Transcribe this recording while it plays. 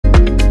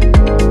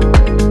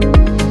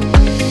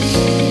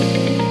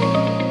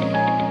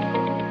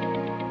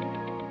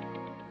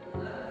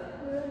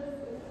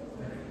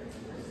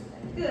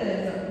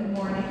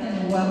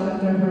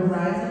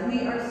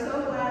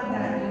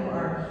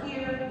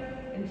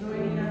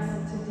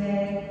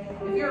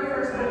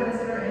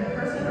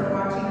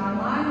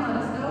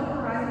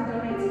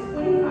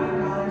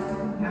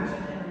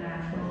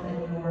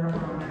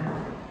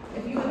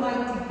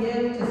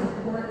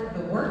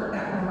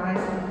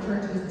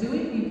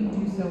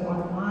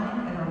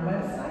online at our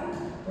website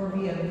or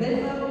via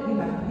Venmo. We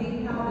have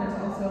PayPal. There's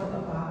also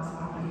a box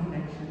on the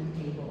connection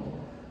table.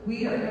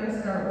 We are going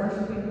to start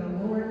worshiping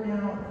the Lord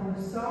now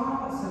through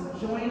song,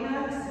 so join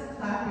us,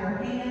 clap your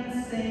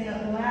hands, sing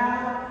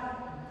loud,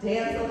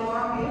 dance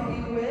along if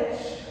you wish,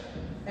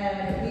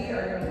 and we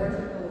are going to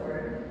worship the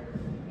Lord.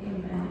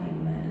 Amen,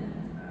 amen.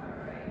 All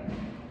right.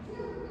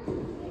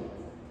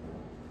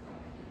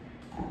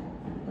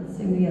 Let's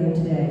sing together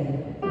today.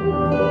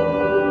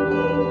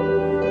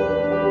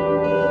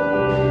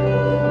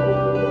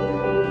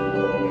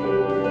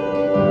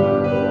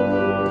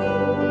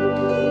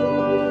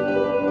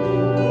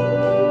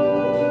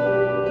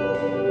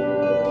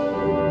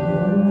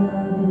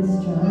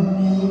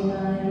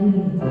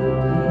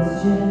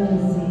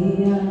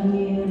 Jealousy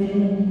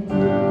unyielding,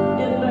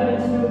 it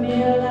burns for me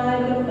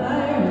like a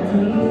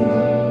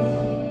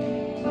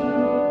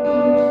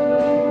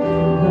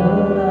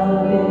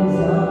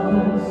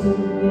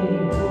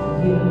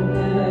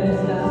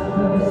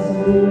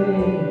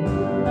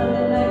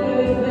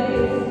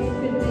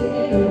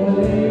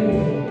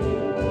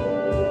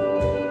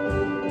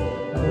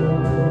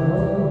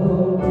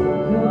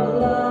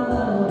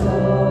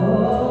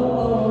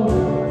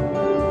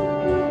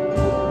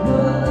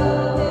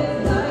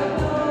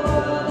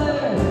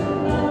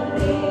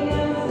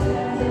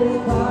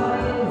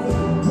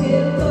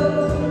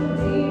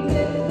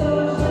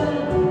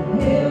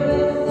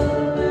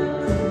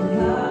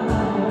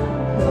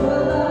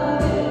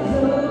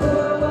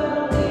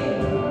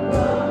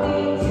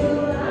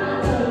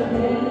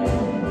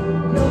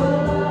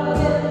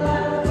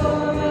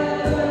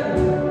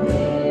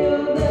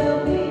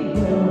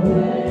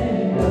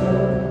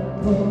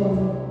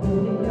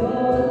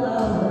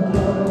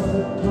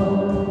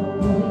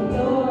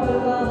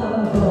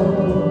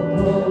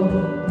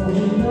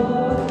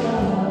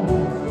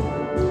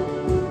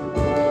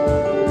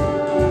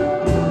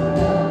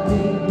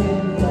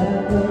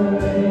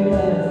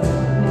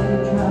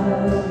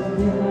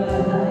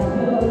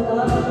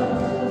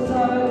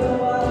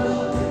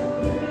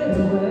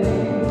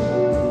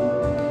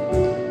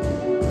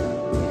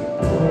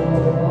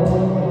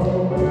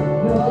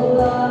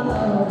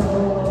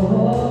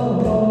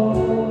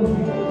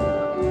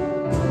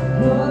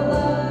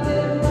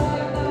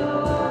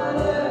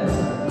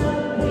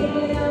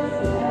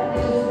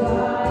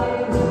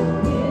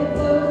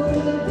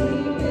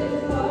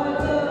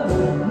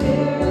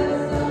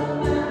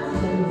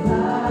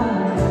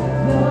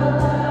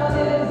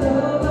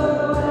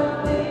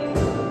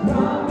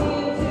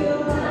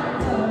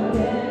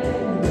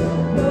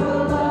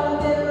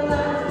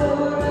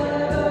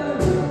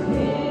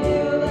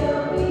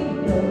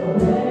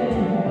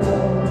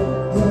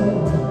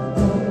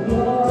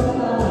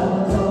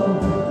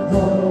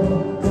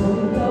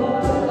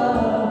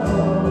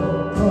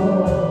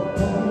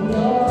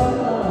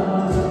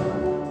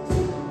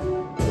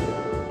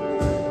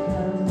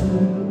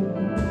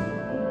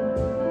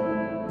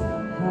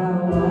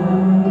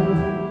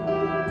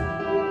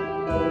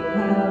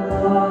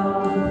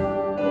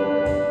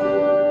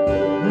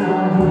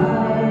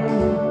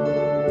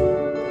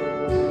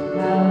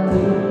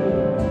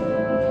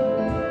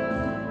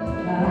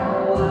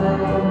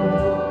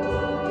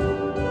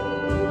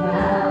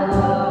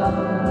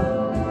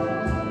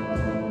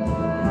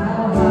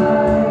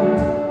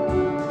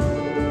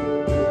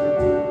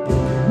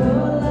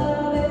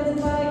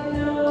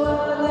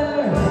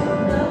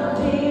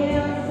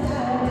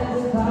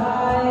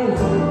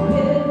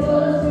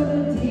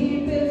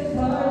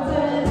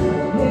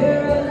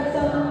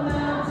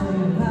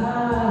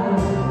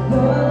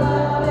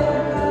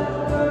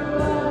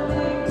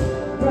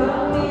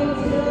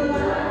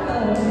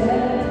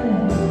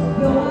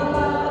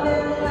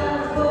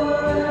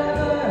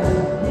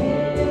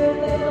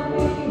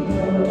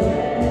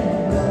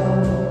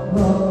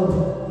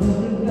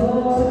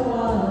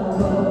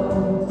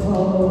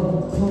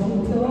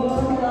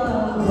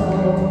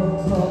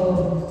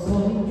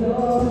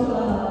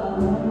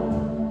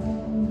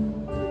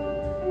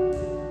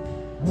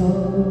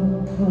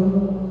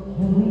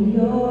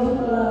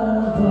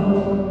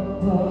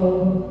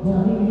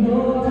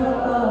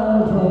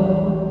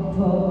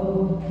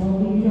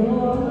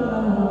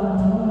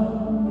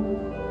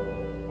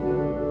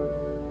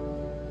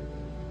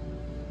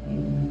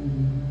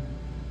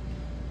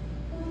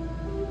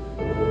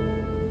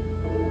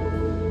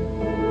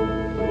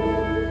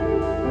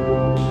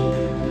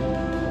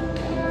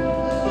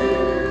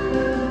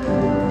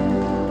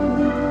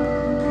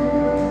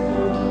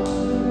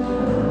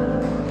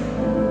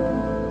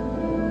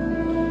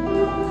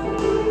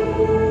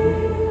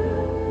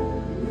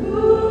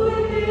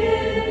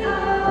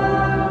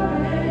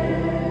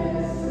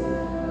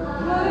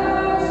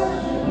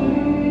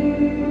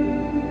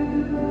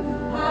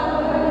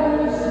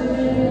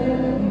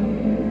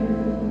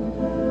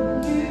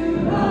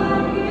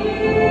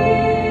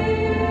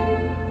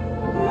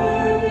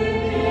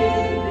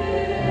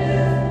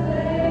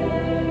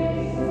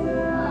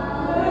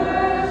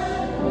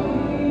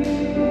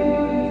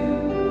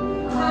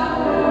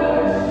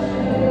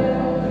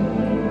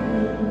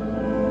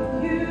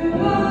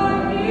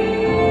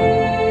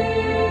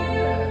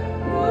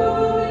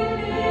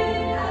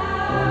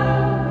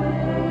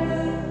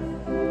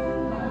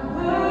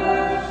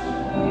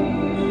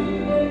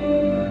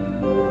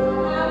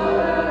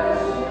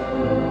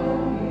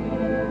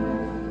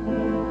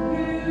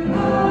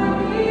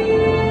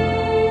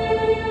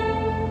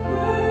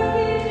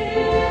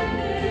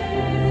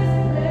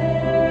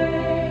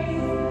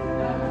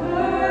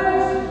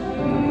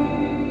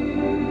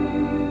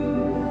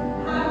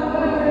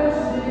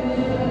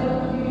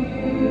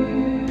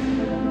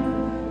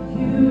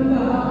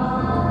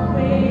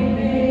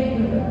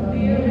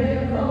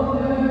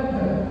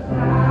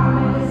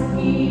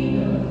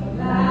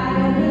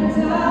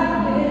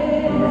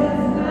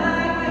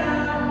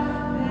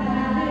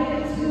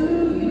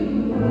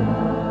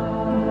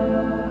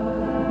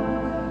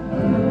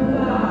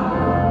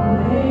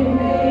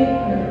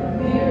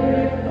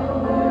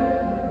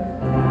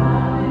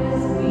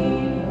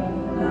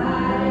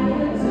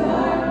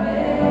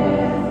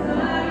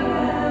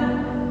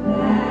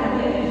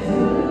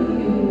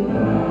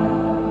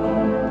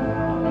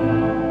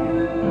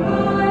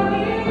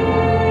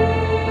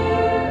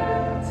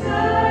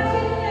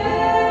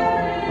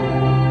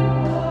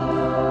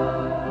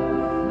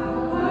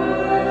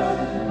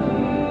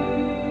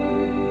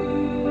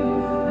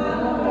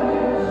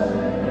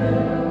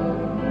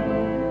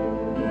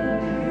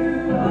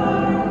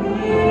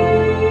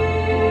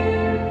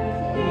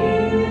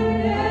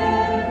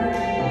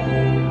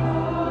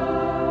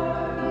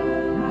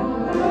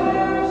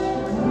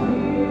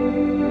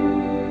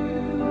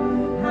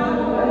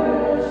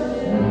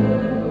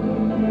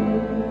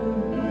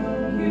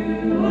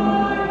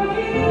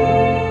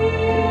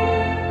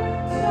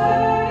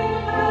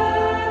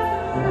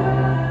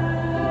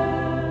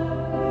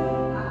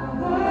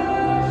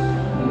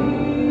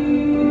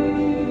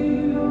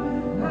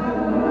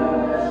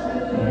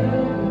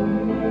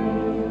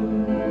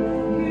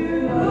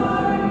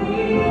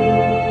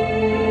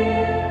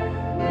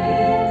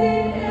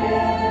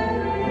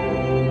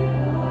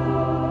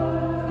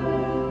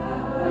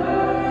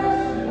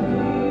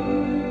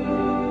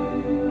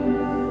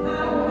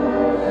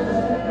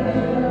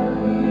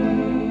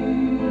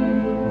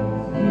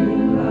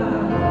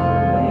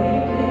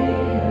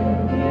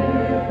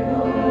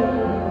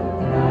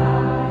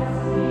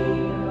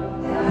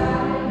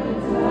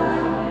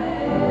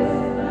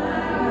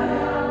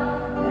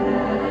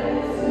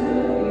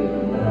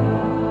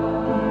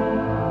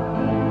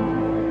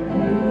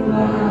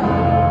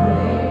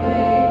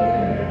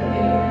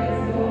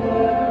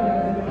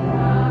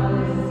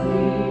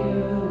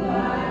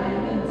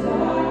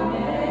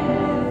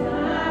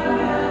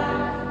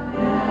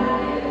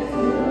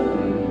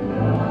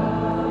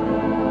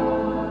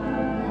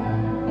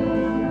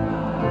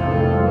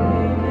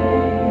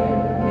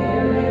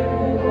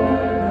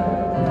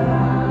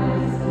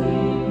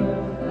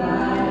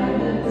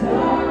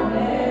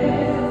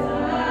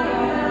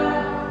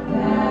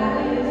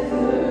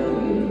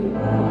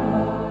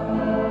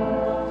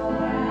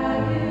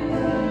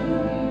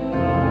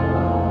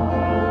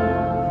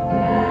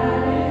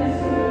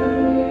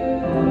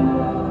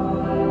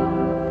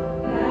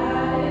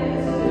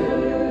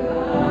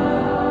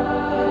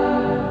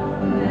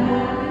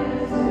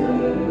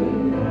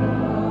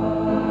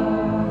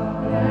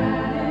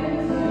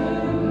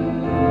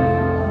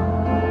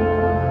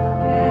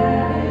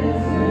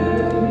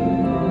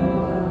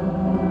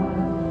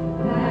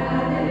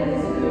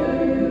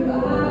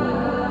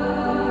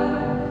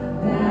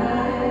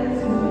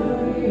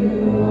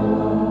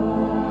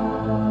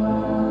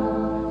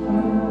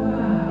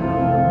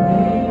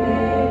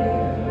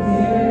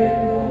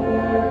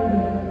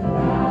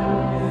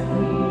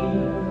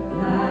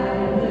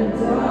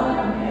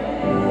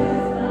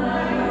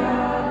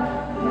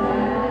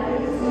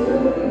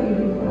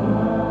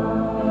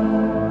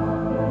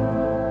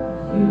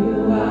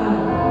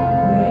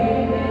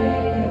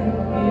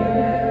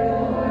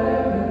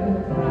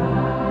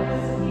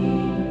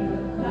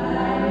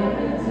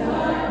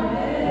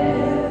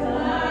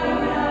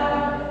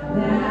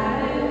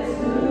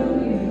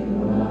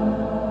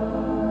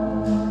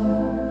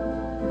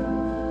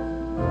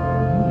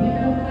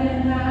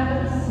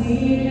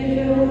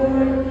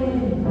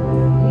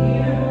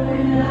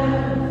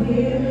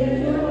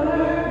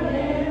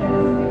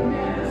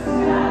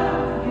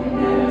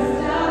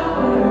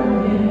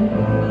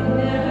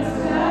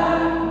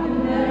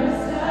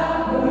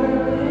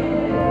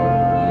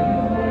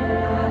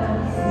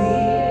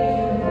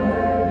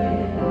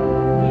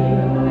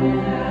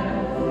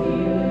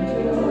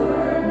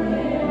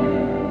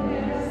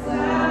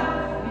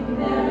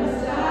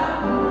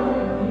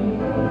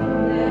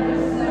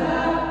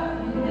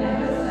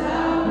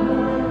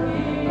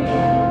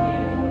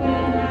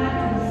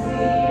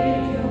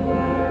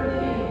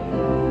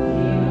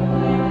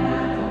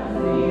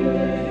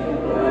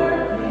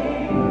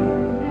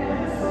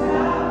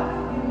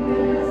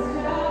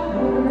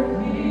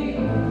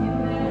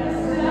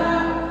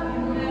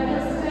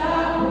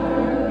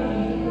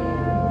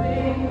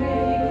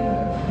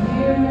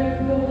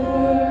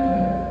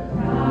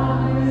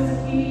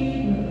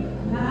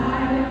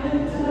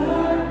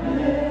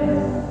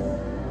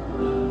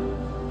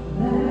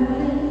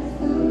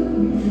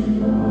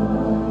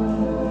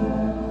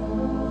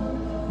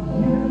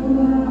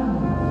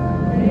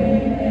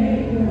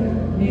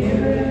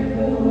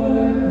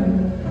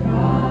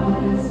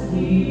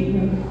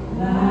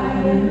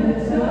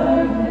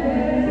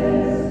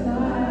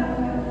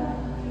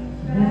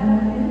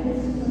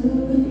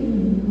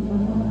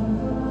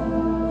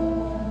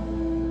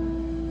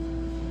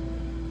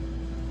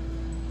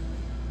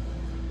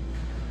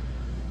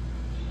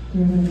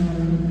Dear Lord God,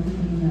 we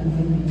thank you that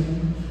we may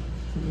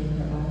today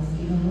for us.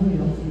 Even though we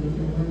don't see that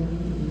you're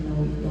working, even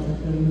though we don't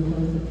feel you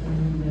close at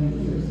times, we know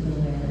that you're still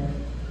there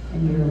and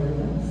you're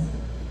with us.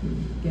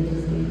 Give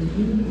us day to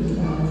you, with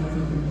us as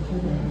your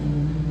children,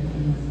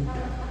 and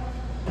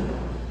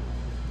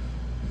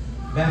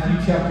Matthew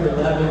chapter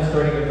 11,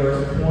 starting at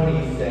verse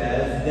 20,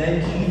 says, Then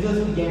Jesus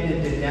began to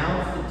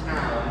denounce the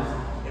towns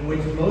in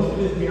which most of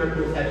his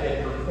miracles had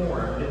been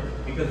performed,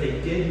 because they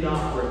did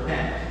not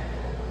repent.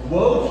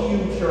 Woe to you,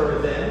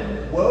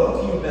 Chorazin! Woe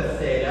to you,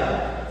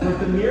 Bethsaida! For if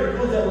the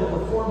miracles that were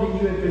performed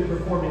in you had been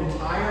performed in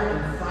Tyre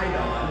and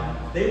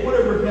Sidon, they would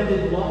have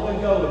repented long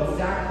ago in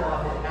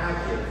sackcloth and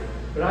ashes.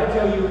 But I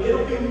tell you,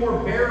 it'll be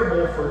more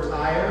bearable for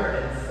Tyre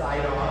and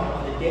Sidon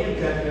on the day of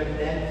judgment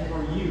than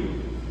for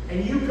you.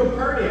 And you,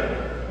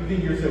 Capernaum, you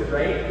think you're so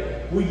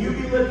great? Will you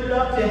be lifted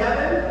up to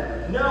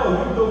heaven?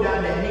 No, you go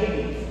down to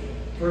Hades.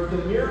 For if the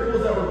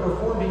miracles that were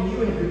performed in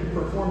you had been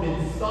performed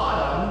in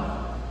Sodom,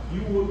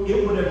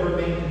 it would have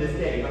remained to this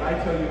day. But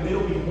I tell you,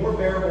 it'll be more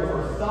bearable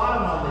for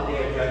Sodom on the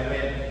day of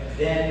judgment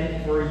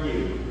than for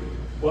you.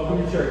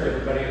 Welcome to church,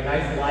 everybody. A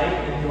nice, light,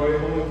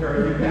 enjoyable,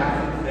 encouraging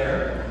passage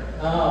there.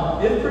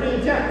 It's pretty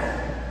intense.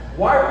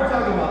 Why are we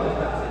talking about this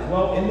passage?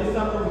 Well, in the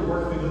summer, we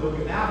worked through the book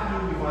of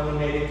Matthew. We finally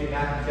made it to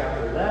Matthew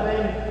chapter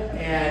 11.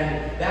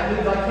 And that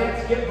means I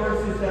can't skip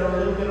verses that are a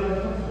little bit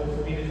uncomfortable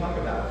for me to talk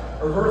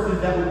about, or verses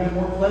that would be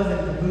more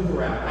pleasant to move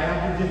around. I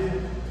have to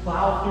just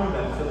plow through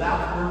them. So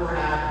that's where we're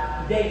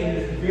at today in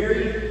this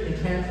very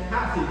intense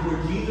passage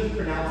where Jesus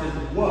pronounces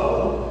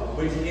woe,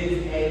 which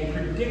is a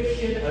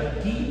prediction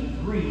of deep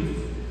grief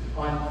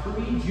on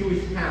 3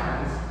 Jewish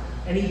towns.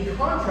 And he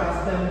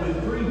contrasts them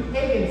with 3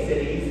 pagan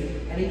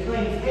cities, and he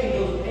claims, hey,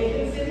 those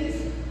pagan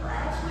cities are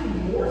actually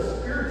more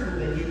spiritual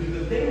than you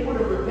because they would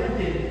have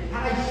repented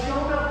had I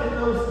shown up in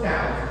those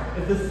towns.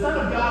 If the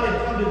Son of God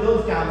had come to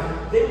those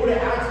towns, they would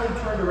have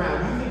actually turned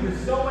around. You think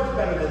you're so much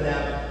better than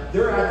them,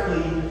 they're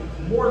actually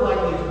more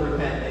likely to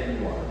repent than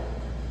you are.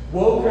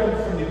 Woe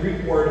comes from the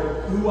Greek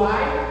word uai.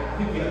 I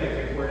think we have that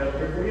Greek word up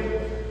here for you.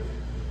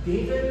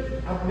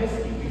 David, I've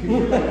missed you because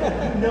you're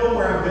like, you know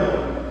where I'm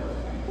going.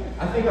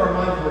 I think our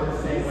minds work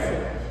the same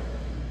way.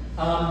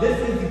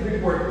 This is the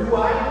Greek word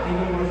uai.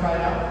 Anyone want to try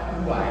it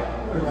out? Uai.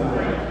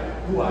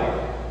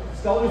 Uai.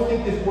 Scholars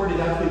think this word is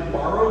actually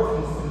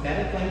borrowed from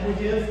Semitic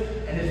languages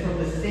and is from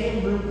the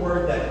same root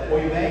word that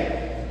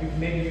oive.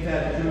 Maybe you've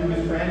had a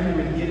Jewish friend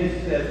who in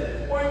Yiddish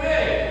says,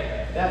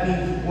 oive. That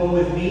means woe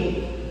is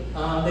me.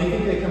 They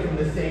think they come from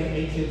the same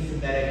ancient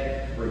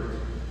Semitic root.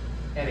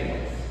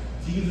 Anyways,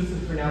 Jesus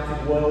is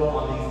pronouncing woe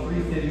on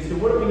these 3 cities. So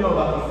what do we know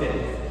about these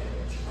cities?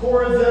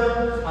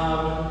 Chorazin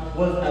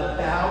was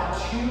about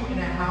 2.5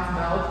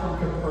 miles from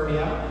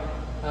Capernaum.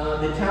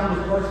 The town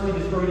was partially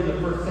destroyed in the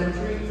 4th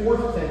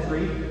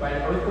century by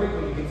an earthquake,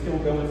 but you can still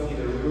go and see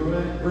the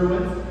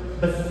ruins.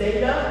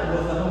 Bethsaida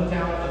was the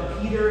hometown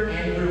of Peter,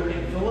 Andrew,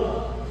 and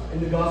Philip. In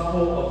the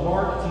Gospel of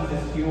Mark,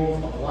 Jesus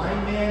heals a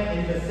blind man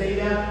in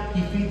Bethsaida.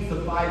 He feeds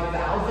the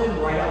 5,000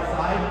 right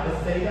outside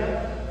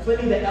Bethsaida.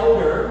 Pliny the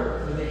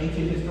Elder, who's an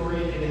ancient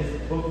historian in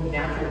his book of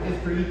natural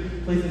history,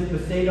 places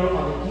Bethsaida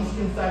on the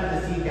eastern side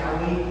of the Sea of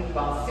Galilee,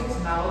 about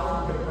 6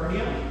 miles from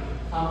Capernaum.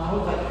 I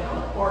was like,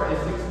 how far is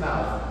 6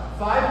 miles?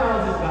 5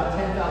 miles is about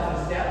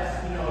 10,000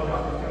 steps. You know,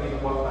 doctors tell you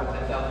to walk about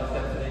 10,000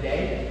 steps in a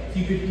day. So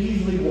you could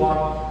easily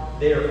walk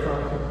there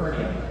from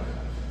Capernaum.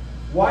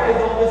 Why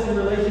is all this in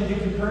relation to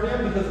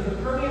Capernaum? Because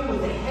Capernaum was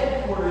the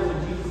headquarters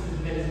of Jesus'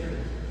 ministry.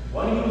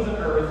 When he was on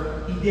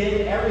earth, he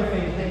did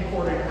everything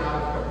headquartered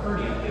out of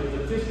Capernaum. It was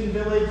a fishing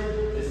village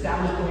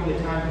established during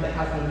the time of the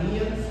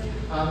Hasmoneans.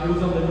 It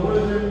was on the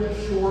northern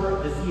shore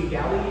of the Sea of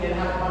Galilee. It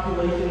had a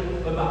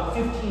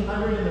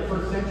 1500 in the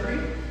first century.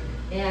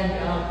 And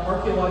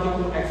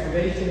archaeological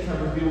excavations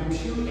have revealed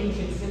two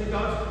ancient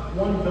synagogues,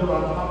 one built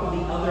on top of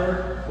the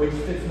other, which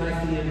fits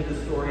nicely into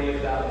the story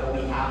that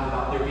we have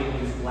about there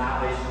being this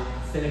lavish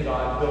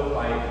synagogue built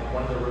by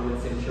one of the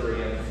Roman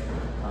centurions.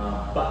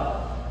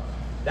 But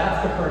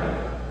that's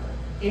Capernaum.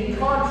 In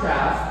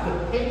contrast,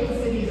 the pagan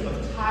cities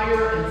of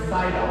Tyre and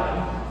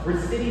Sidon were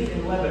cities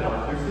in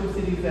Lebanon. They're still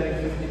cities that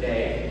exist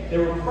today. They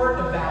were part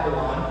of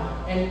Babylon.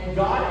 And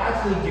God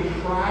actually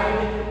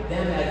decried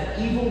them as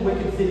evil,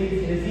 wicked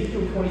cities in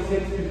Ezekiel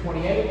 26 through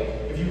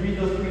 28. If you read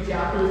those 3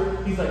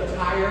 chapters, he's like,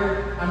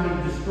 Tyre, I'm going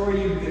to destroy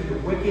you because you're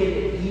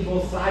wicked and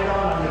evil. Sidon,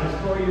 I'm going to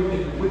destroy you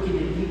because you're wicked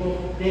and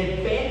evil. They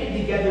had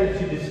banded together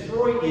to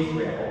destroy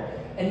Israel.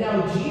 And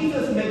now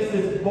Jesus makes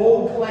this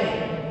bold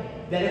claim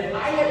that if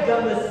I had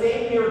done the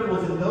same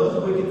miracles in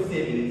those wicked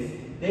cities,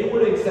 they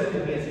would have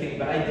accepted me as king.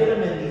 But I did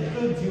them in these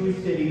good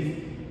Jewish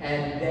cities,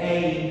 and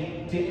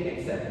they didn't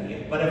accept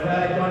me. But if I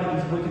had gone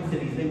to these wicked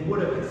cities, they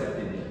would have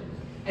accepted me.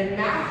 And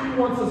Matthew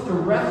wants us to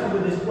wrestle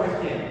with this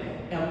question.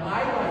 Am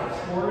I like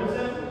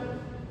Chorazin,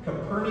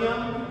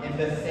 Capernaum, and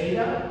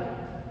Bethsaida?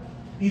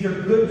 These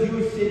are good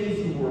Jewish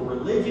cities who were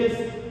religious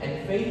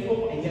and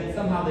faithful, and yet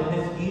somehow they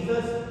missed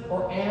Jesus?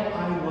 Or am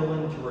I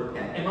willing to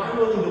repent? Am I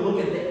willing to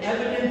look at the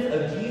evidence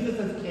of Jesus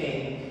as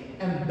king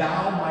and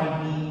bow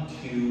my knee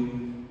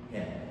to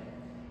him?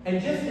 And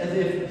just as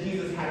if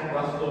Jesus hadn't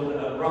ruffled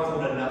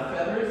enough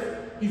feathers,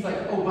 he's like,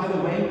 oh, by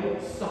the way,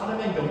 Sodom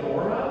and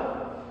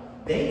Gomorrah,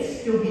 they'd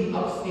still be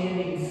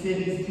upstanding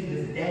cities to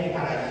this day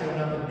had I shown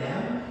up in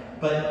them,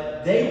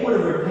 but they would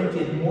have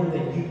repented more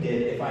than you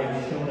did if I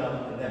had shown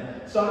up in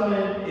them. Sodom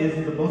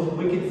is the most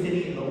wicked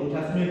city in the Old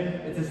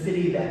Testament. It's a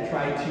city that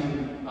tried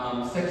to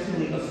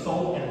sexually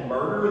assault and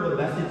murder the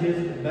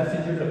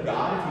messengers of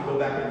God, if you go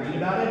back and read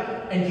about it.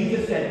 And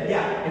Jesus said,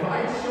 yeah, if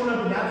I had shown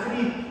up in that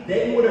city,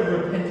 they would have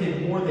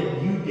repented more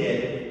than you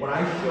did when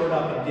I showed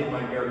up and did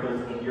my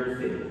miracles in your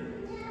city.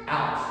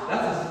 Ouch.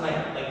 That's a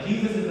slam. Like,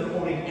 Jesus isn't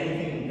holding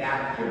anything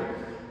back here.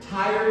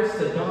 Tyre,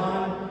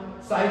 Sidon,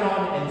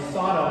 and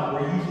Sodom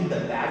were usually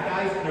the bad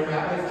guys in a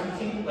rabbi's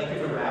teaching. Like,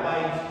 if a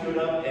rabbi stood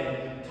up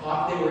and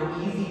taught, they were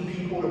easy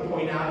people to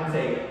point out and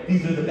say,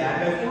 these are the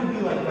bad guys. It would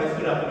be like if I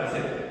stood up and I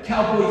said,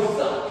 Cowboys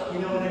suck,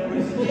 and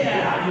everybody said,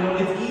 yeah,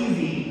 it's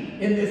easy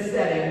in this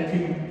setting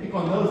to pick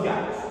on those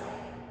guys.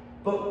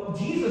 But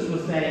Jesus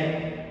was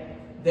saying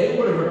they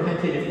would have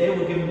repented if they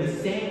were given the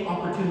same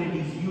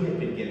opportunities you had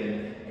been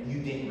given, and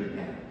you didn't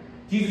repent.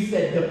 Jesus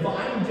said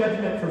divine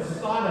judgment for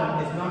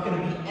Sodom is not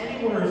going to be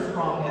anywhere as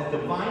strong as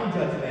divine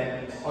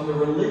judgment on the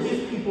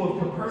religious people of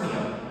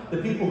Capernaum, the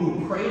people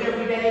who prayed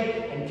every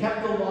day and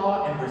kept the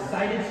law and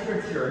recited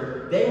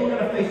scripture. They were going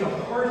to face a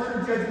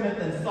harsher judgment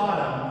than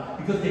Sodom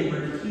because they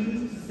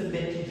refused to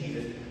submit to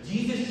Jesus.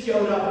 Jesus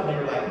showed up and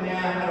they were like,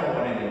 nah, I don't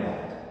want any of that.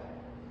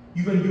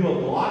 You can do a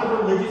lot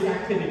of religious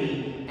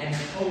activity and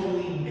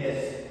totally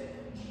miss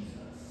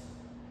Jesus.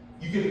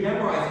 You can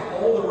memorize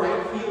all the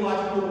right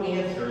theological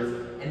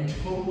answers and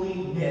totally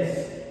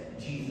miss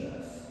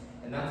Jesus.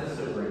 And that's a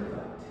sobering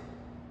fact.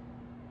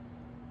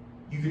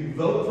 You can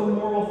vote for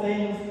moral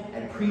things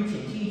and preach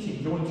and teach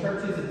and join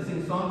churches and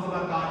sing songs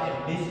about God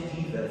and miss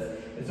Jesus.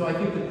 And so I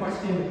think the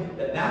question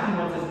that Matthew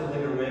wants us to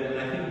linger with,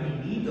 and I think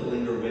we need to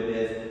linger with,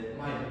 is,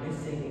 am I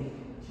missing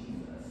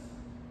Jesus?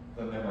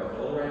 If I've memorized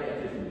all the right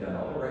answers, we've done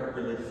all the right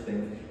religious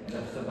things, and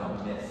I've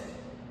somehow missed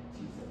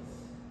Jesus.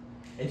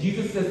 And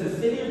Jesus says the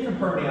city of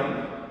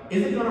Capernaum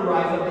isn't going to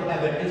rise up to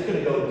heaven. It's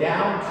going to go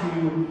down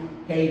to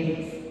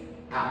Hades.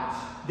 Ouch.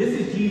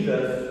 This is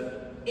Jesus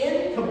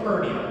in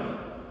Capernaum,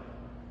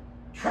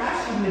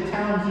 trashing the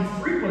town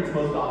he frequents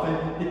most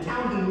often, the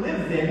town he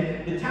lives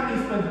in, the town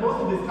he spends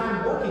most of his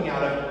time working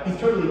out of. He's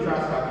totally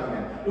trash-talking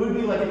them. It would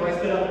be like if I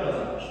stood up and I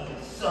was like,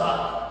 you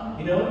suck,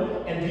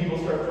 and people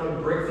start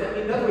throwing bricks at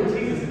me. That's what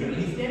Jesus is doing.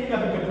 He's standing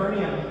up in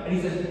Capernaum and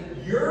he says,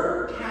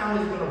 your town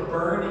is going to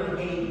burn in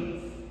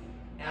Hades.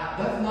 Now,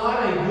 that's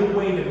not a good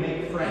way to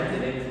make friends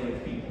and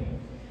influence people.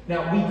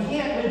 Now, we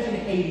can't mention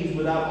Hades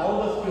without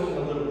all of us feeling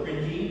a little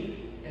cringy.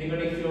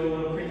 Anybody feel a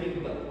little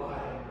cringy? Like, why?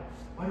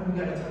 Why do we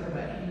got to talk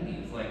about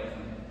Hades?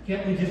 Like,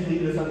 can't we just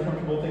leave this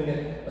uncomfortable thing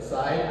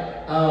aside?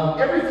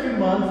 Every few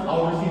months,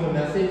 I'll receive a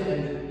message,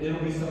 and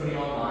it'll be somebody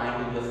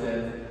online who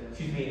listens,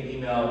 shoots me an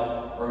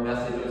email or a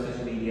message or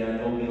social media, and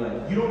they'll be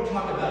like, you don't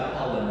talk about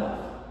hell enough.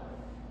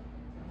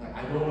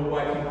 I don't know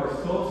why people are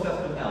so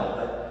obsessed with hell,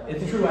 but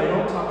it's true, I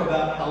don't talk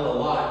about hell a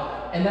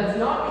lot. And that's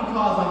not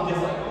because I'm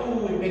just like,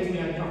 oh, it makes me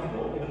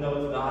uncomfortable, even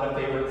though it's not a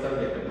favorite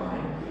subject of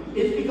mine.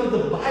 It's because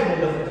the Bible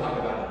doesn't talk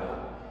about it a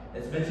lot.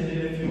 It's mentioned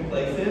in a few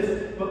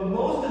places, but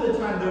most of the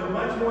time they're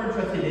much more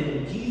interested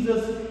in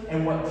Jesus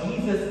and what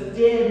Jesus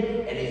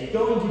did and is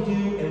going to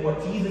do and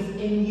what Jesus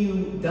in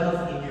you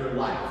does in your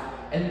life.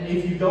 And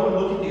if you go and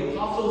look at the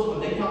apostles,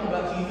 when they talk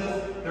about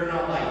Jesus, they're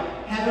not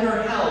like, heaven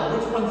or hell,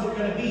 which one's it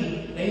going to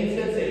be? They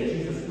instead say,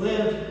 Jesus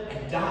lived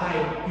and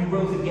died, he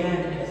rose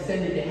again and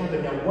ascended to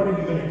heaven. Now what are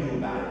you going to do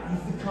about it?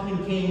 He's the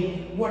coming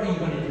king. What are you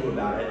going to do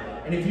about it?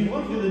 And if you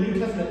look through the New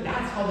Testament,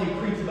 that's how they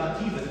preach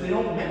about Jesus. They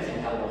don't mention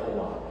hell a whole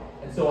lot.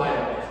 And so I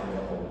don't mention it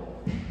a whole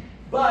lot.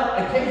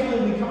 But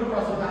occasionally we come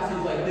across a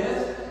passage like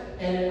this,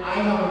 and I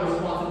have a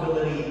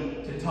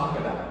responsibility to talk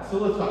about it. So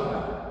let's talk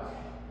about it.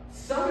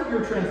 Some of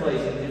your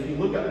translations, if you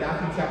look at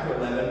Matthew chapter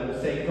 11,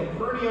 will say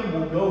Capernaum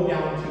will go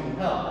down to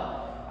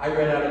hell. I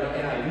read out of the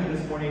NIV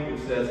this morning,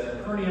 which says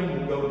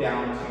Capernaum will go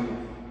down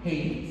to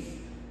Hades.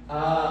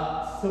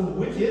 So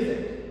which is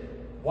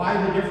it?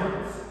 Why the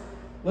difference?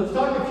 Let's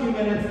talk a few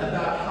minutes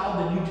about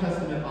how the New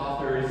Testament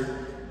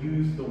authors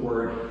use the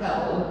word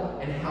hell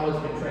and how it's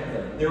been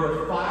translated. There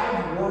are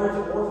 5 words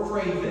or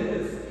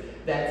phrases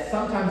that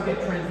sometimes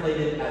get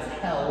translated as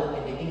hell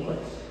into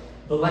English.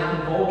 The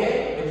Latin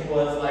Vulgate, which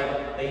was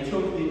like they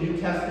took the New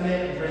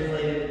Testament and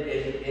translated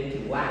it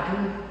into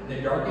Latin in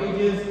the Dark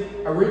Ages,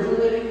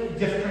 originally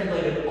just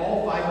translated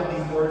all 5 of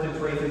these words and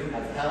phrases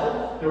as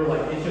hell. They were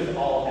like, it's just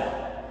all hell.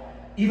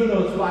 Even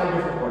though it's 5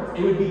 different words.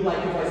 It would be like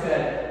if I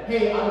said,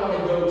 hey, I want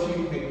to go to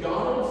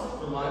McDonald's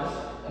for lunch,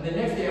 and the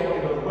next day I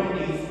want to go to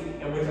Wendy's,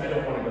 in which I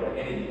don't want to go to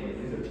any of these.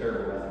 These are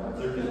terrible restaurants.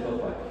 They're just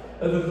both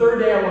like. The third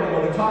day I want to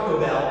go to Taco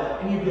Bell,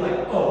 and you'd be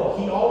like, oh,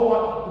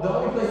 the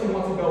only place he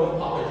wants to go is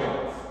Papa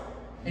John's.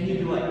 And you'd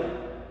be like,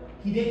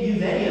 he didn't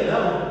use any of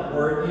those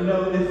words. You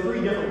know, there's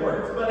 3 different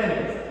words. But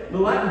anyways, the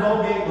Latin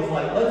Vulgate was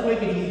like, let's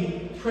make it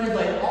easy.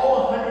 Translate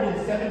all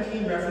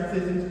 117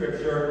 references in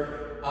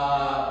Scripture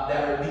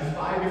that are these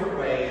 5 different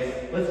ways.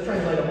 Let's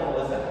translate them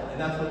all as that.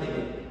 And that's what they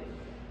did.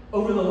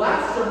 Over the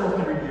last several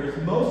hundred years,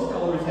 most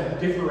scholars have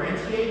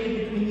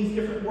differentiated between these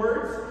different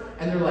words.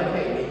 And they're like,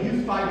 hey, they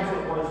use 5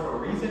 different words for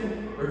a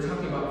reason. They're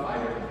talking about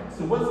 5 different things.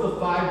 So what's the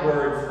 5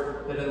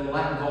 words that in the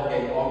Latin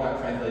Vulgate all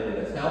got translated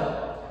as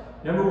hell?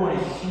 Number 1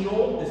 is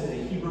Sheol. This is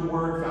a Hebrew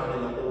word found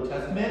in the Old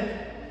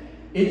Testament.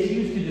 It's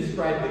used to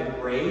describe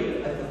the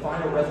grave as the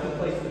final resting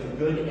place for the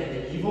good and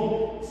the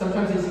evil.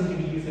 Sometimes it seems to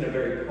be used in a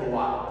very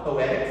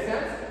poetic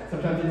sense.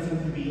 Sometimes it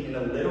seems to be in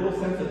a literal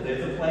sense that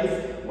there's a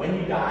place when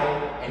you die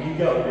and you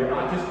go. You're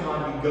not just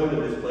gone, you go to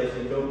this place,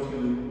 you go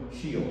to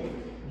Sheol.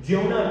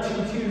 Jonah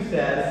 2:2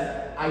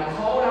 says, I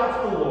called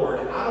out to the Lord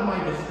out of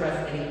my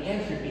distress, and he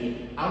answered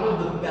me. Out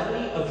of the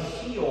belly of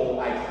Sheol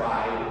I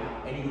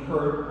cried, and you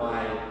heard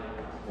my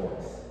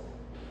voice.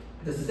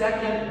 The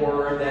second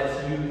word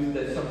that's used,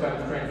 that's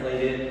sometimes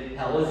translated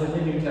hell, is in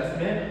the New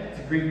Testament. It's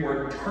a Greek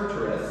word,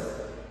 Tartarus.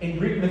 In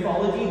Greek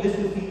mythology, this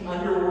was the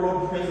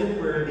underworld prison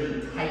where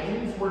the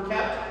Titans were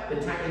kept.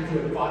 The Titans who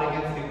had fought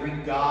against the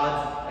Greek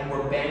gods and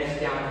were banished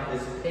down to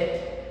this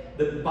pit.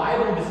 The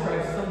Bible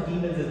describes some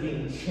demons as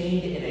being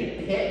chained in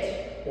a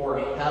pit, or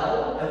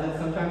hell, as it's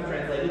sometimes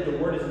translated.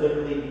 The word is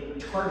literally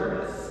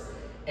Tartarus.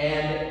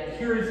 And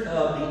here's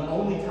the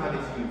only time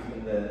it's used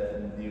in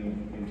the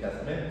New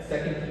Testament,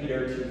 2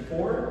 Peter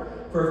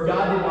 2:4. For if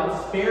God did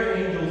not spare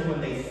angels when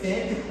they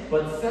sinned,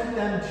 but sent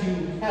them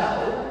to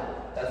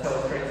hell, that's how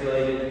it's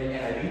translated in the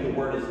NIV, the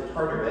word is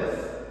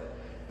Tartarus,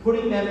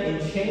 putting them in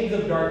chains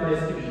of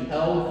darkness to be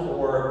held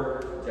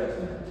for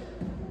judgment.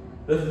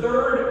 The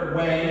third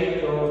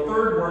way, or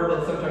third word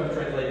that's sometimes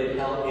translated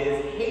hell,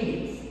 is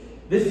Hades.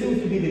 This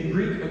seems to be the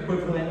Greek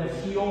equivalent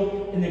of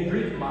Sheol. In the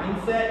Greek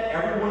mindset,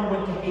 everyone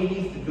went to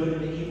Hades, the good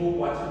and the evil.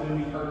 Watch the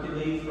movie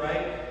Hercules,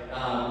 right?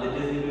 The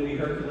Disney movie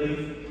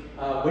Hercules,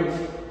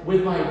 which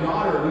with my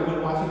daughter, we've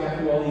been watching back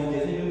through all these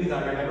Disney movies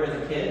I remember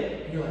as a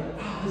kid, and you're like,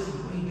 wow, this is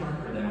way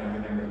darker than I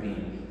remember it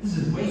being. This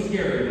is way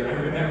scarier than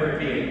I remember it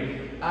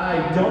being.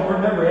 I don't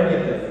remember any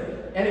of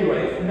this.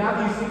 Anyways,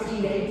 Matthew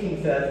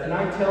 16:18 says, and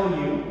I tell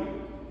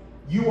you,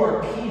 you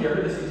are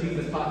Peter, this is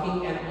Jesus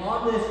talking, and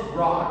on this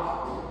rock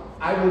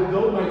I will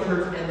build my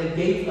church, and the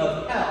gates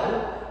of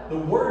hell, the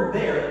word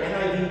there,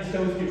 NIV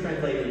chose to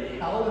translate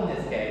it hell in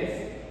this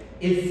case,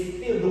 is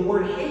still the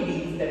word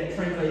Hades that it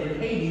translated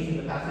Hades in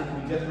the passage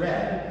we just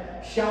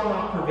read, shall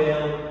not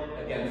prevail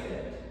against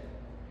it.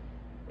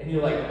 And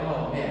you're like,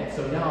 oh man,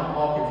 so now I'm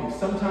all confused.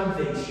 Sometimes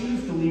they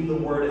choose to leave the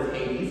word as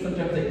Hades,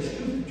 sometimes they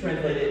choose to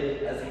translate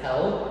it as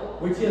hell,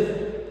 which is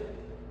it?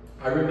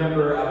 I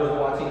remember I was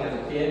watching as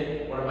a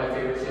kid, one of my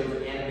favorite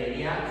shows,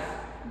 Animaniacs.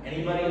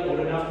 Anybody old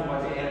enough to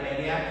watch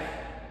Animaniacs?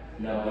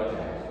 No,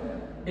 okay.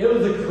 It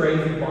was a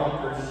crazy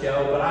bonkers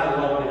show, but I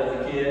loved it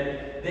as a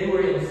kid. They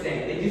were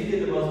insane. They just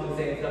did the most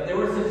insane stuff. They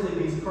were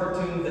essentially these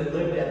cartoons that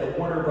lived at the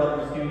Warner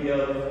Brothers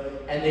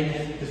studios, and they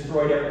just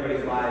destroyed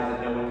everybody's lives,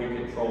 and no one could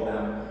control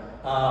them.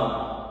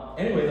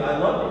 Anyways, I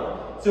loved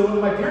it. So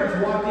when my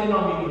parents walked in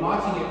on me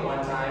watching it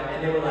one time,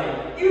 and they were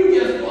like, you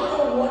just won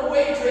a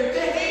one-way trip to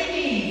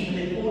Hades! And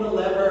they pulled a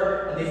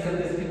lever, and they sent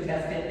this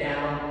contestant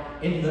down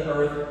into the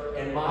earth,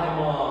 and my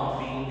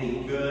mom,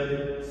 being the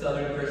good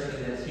Southern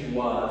Christian that she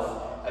was,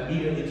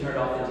 immediately turned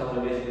off the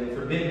television and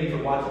forbid me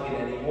from watching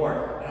it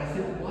anymore. And I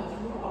said, what's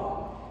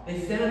wrong? They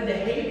sent him to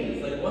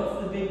Hades. Like,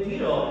 what's the big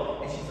deal?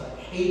 And she's like,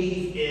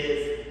 Hades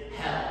is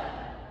hell.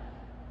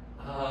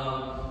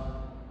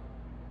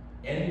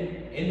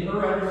 And in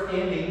her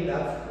understanding,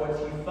 that's what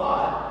she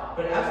thought.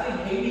 But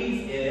actually,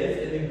 Hades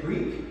is, in the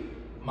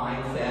Greek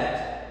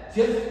mindset,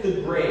 just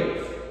the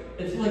grave.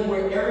 It's like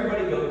where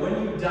everybody goes.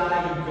 When you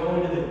die, you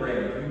go into the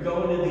grave. You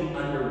go into the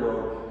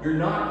underworld. You're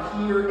not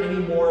here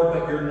anymore,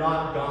 but you're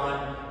not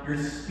gone. Your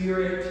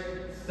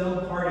spirit,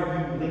 some part of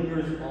you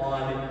lingers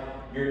on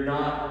you're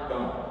not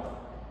gone,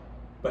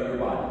 but your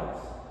body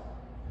is.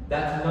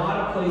 That's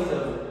not a place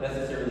of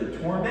necessarily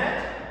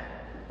torment,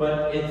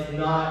 but it's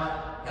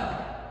not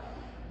hell.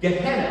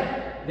 Gehenna.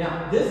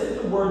 Now, this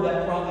is the word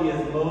that probably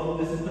is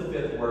most, this is the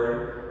fifth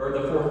word, or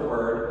the fourth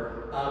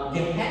word.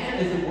 Gehenna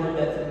is the word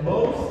that's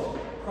most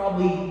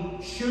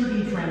probably should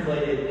be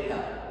translated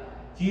hell.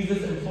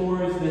 Jesus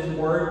employs this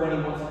word when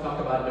he wants to talk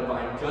about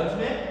divine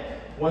judgment.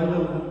 When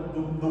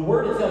the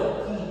word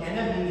itself,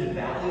 Gehenna, means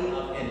valley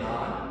of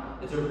Enon.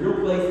 It's a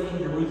real place in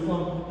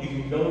Jerusalem. You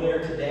can go there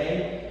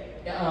today.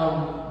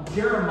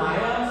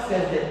 Jeremiah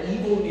says that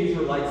evil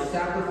Israelites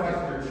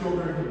sacrificed their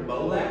children to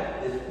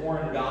Molech, this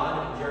foreign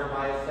god, in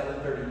Jeremiah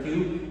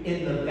 7:32,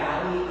 in the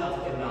valley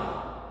of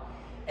Enon.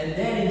 And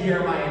then in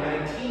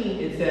Jeremiah 19,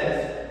 it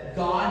says,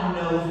 God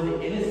knows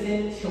the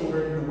innocent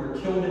children who were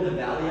killed in the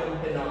valley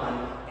of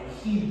Enon, and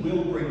he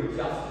will bring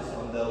justice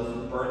on those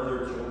who burned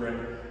their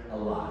children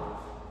alive.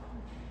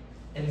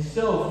 And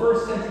so,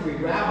 first century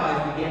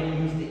rabbis began to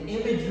use the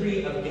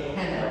imagery of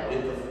Gehenna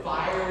with the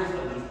fires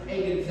of these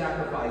pagan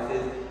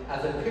sacrifices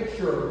as a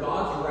picture of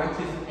God's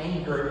righteous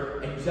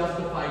anger and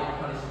justified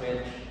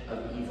punishment of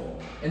evil.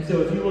 And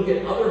so if you look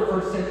at other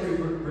first century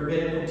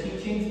rabbinical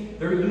teachings,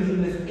 they're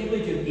using this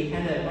image of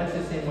Gehenna in much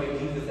the same way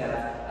Jesus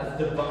has, as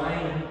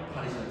divine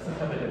punishment, some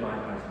type of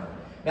divine punishment.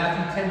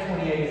 Matthew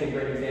 10:28 is a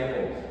great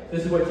example.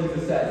 This is what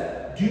Jesus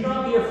says. Do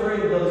not be afraid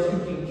of those who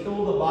can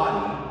kill the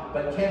body,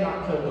 but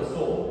cannot kill the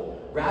soul.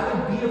 Rather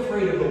be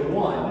afraid of the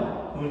one,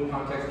 who in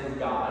context is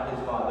God,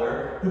 his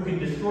Father, who can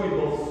destroy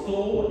both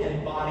soul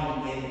and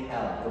body in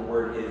hell. The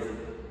word is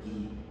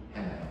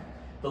Gehenna.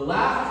 The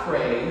last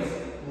phrase,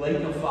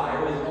 lake of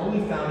fire, is only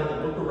found in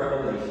the book of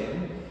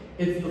Revelation.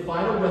 It's the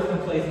final resting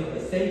place of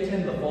the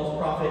Satan, the false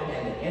prophet,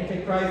 and the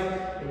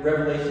Antichrist. In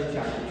Revelation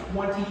chapter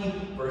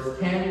 20, verse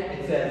 10,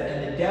 it says,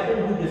 and the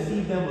devil who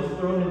deceived them was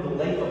thrown into the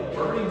lake of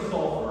burning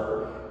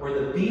sulfur, where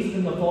the beast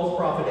and the false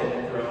prophet had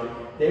been thrown.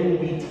 They will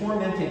be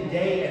tormented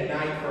day and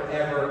night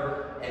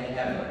forever and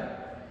ever.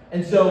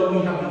 And so we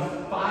have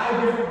these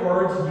 5 different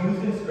words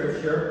used in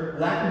Scripture.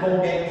 Latin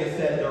Vulgate just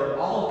said they're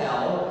all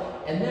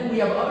hell. And then we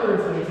have other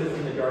influences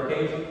in the Dark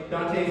Age.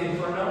 Dante's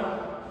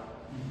Inferno.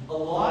 A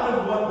lot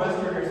of what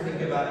Westerners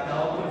think about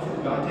hell comes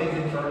from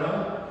Dante's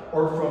Inferno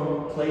or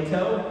from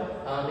Plato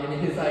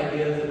and his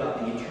ideas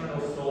about the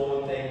eternal soul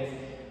and things.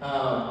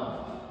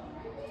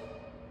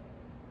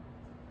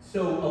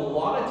 So a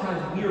lot of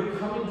times we are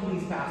coming to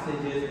these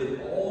passages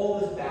with all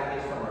this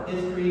baggage from our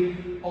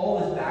history, all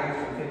this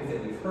baggage from things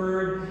that we've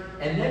heard,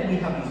 and then we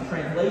have these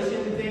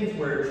translation things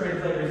where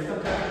translators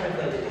sometimes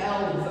translate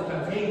hell, and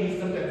sometimes Hades,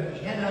 sometimes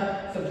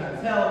Gehenna,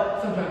 sometimes hell,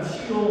 sometimes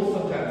Sheol,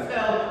 sometimes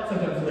hell,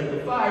 sometimes lake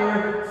of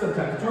fire,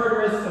 sometimes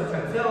Tartarus,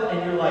 sometimes hell,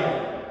 and you're like,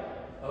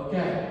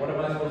 okay, what am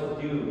I supposed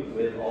to do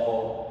with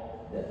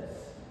all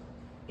this?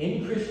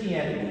 In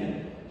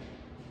Christianity,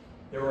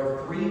 there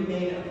are 3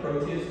 main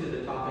approaches to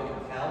the topic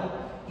of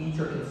hell. Each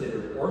are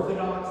considered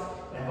orthodox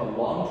and have a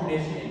long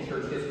tradition in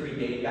church history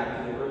dating back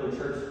to the early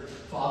church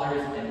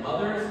fathers and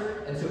mothers.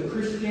 And so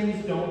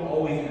Christians don't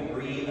always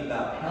agree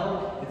about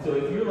hell. And so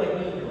if you're like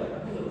me and you're like,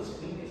 I'm a little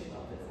squeamish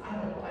about this, I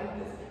don't like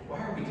this, why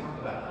are we talking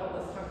about hell?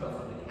 Let's talk about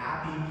something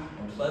happy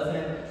and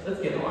pleasant.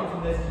 Let's get on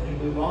from this. Can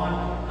we move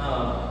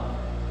on?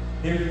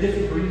 There's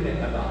disagreement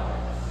about this.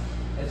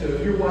 And so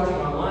if you're watching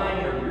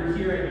online or you're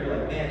here and you're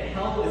like, man,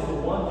 hell is the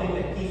one thing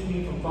that keeps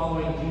me from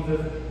following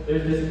Jesus,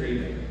 there's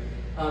disagreement.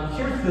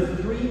 Here's the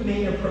 3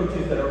 main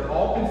approaches that are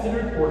all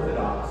considered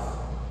orthodox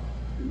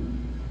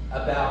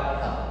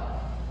about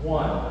hell.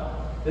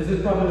 1, this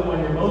is probably the one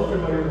you're most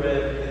familiar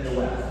with in the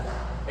West.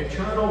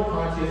 Eternal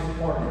conscious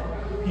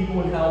torment.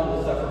 People in hell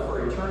will suffer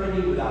for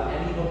eternity without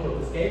any hope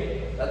of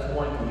escape. That's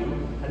one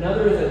view.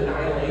 Another is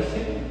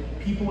annihilation.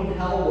 People in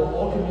hell will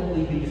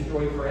ultimately be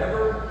destroyed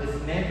forever,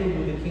 dismantled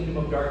with the kingdom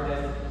of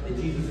darkness that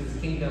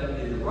Jesus' kingdom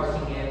is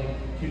rushing in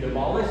to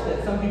demolish.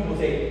 That some people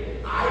say,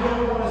 I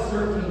don't want to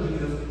serve King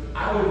Jesus.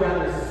 I would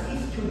rather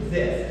cease to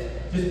exist,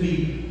 just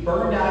be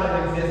burned out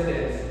of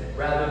existence,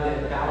 rather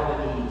than bow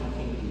the knee to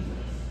King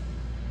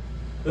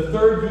Jesus. The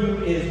third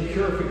view is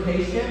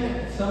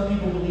purification. Some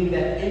people believe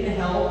that in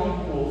hell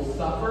people will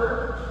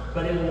suffer,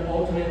 but it will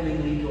ultimately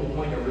lead to a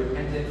point of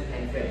repentance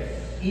and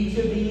faith. Each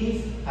of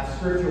these have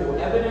scriptural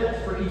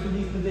evidence for each of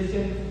these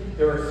positions.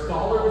 There are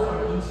scholars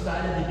on each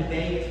side of the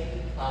debate.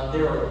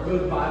 There are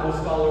good Bible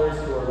scholars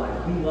who are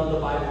like, we love the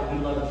Bible,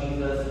 we love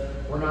Jesus.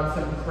 We're not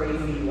some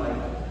crazy,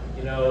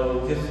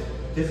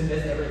 just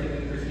dismiss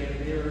everything in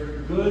Christianity. There are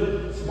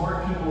good,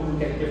 smart people who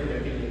get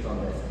different opinions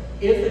on this.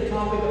 If the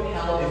topic of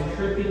hell is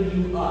tripping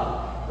you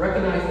up,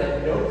 recognize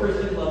that no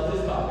Christian loves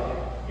this topic.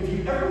 If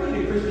you ever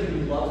meet a Christian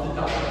who loves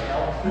the topic of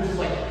hell, who's just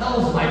like,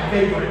 hell's my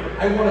favorite,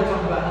 I want to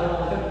talk about hell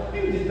all the time,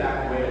 maybe just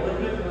back away a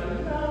little bit.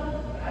 Like,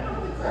 no, I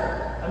don't think so.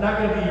 I'm not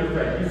going to be your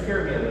friend. You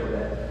scared me a little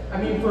bit.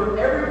 I mean, for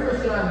every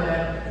Christian I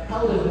met,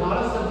 hell is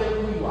not a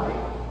subject we like.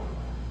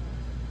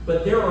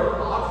 But there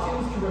are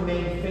options to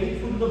remain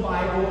faithful to the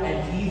Bible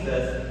and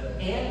Jesus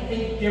and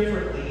think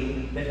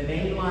differently than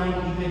mainline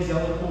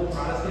evangelical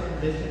Protestant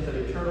positions of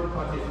eternal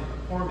conscious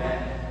torment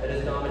that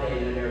has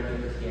dominated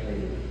American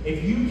Christianity.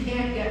 If you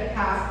can't get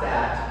past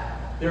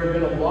that, there have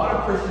been a lot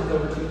of Christians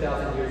over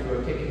 2,000 years who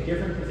have taken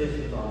different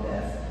positions on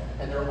this,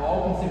 and they're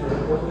all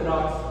considered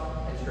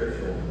orthodox and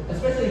scriptural.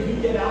 Especially if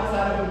you get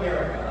outside of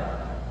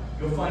America,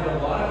 you'll find a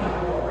lot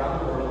of people around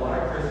the world, a lot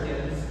of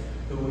Christians,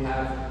 who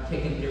have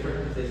taken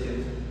different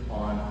positions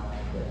on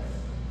this.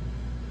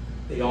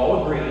 They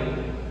all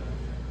agree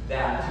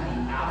that to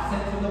be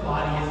absent from the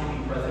body is to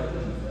be present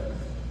with Jesus.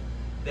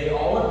 They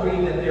all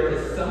agree that there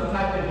is some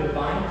type of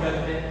divine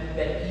judgment,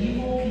 that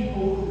evil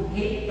people who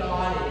hate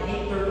God and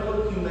hate their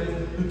fellow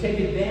humans, who take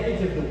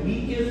advantage of the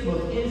weakest,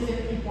 most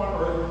innocent people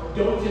on earth,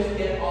 don't just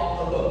get off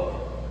the hook.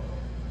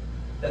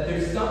 That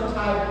there's some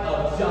type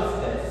of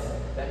justice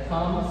that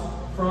comes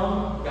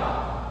from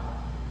God.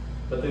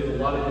 But there's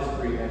a lot of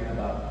disagreement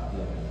about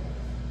the other things.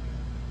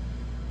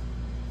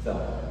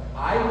 So,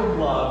 I would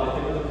love if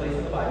there was a place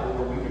in the Bible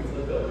where we could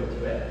flip over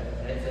to it,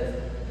 and it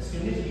says, as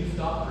soon as you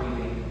stop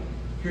breathing,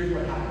 here's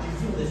what happens.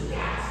 You feel this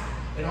gas,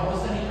 and all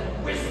of a sudden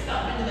you're whisked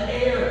up into the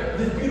air.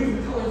 There's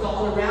beautiful colors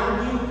all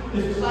around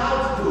you. There's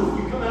clouds.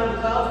 Poof, you come out of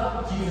the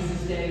clouds. Jesus is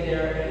standing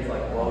there, and he's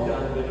like, well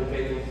done, good and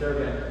faithful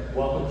servant.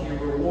 Welcome to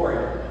your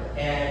reward.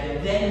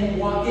 And then you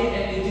walk in,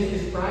 and it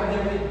just describes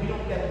everything. We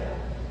don't get that.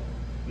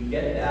 We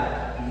get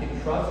that. We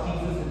can trust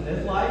Jesus in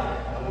this life,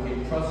 and we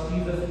can trust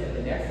Jesus in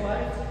the next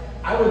life.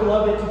 I would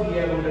love it to be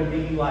able to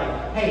be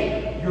like,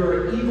 hey,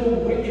 you're an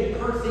evil, wicked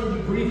person,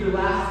 you breathe your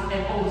last,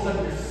 and all of a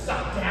sudden you're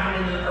sucked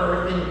down into the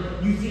earth,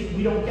 and you see,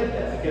 we don't get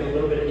that. We get a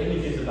little bit of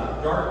images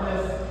about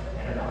darkness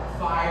and about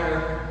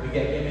fire. We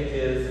get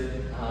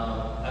images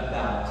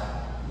about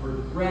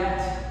regret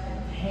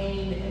and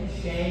pain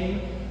and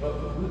shame, but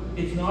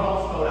it's not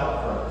all spelled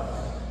out for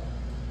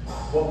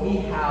us. What we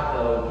have,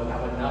 though, we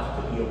have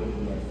enough to be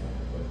obedient.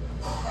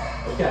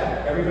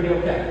 Okay, everybody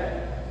okay?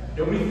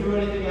 Nobody threw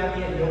anything at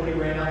me and nobody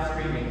ran out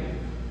screaming.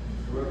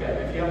 We're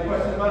okay. If you have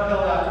questions about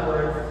hell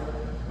afterwards,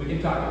 we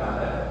can talk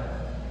about it.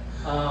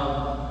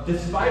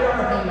 Despite our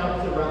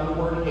hang-ups around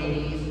the word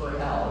Hades or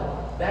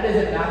hell, that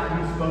isn't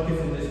Matthew's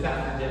focus in this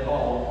passage at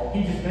all.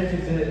 He just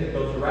mentions it and it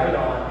goes right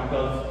on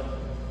because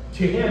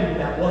to him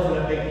that wasn't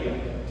a big deal.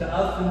 To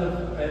us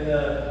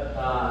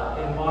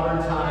in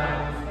modern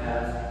times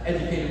as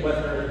educated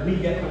Westerners, we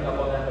get hung up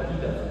on that, but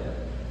he doesn't.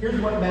 Here's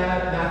what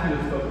Matthew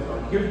is focused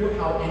on. Here's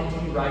how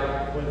N.T.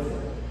 Wright puts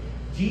it.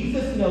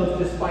 Jesus knows,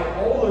 despite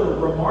all the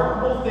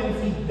remarkable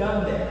things he's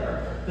done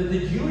there, that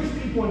the Jewish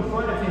people in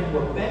front of him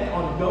were bent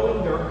on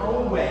going their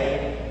own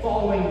way,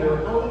 following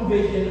their own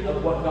vision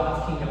of what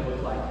God's kingdom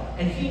looked like.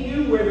 And he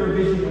knew where their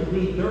vision would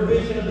lead. Their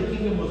vision of the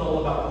kingdom was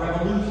all about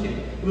revolution.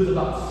 It was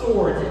about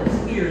swords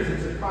and spears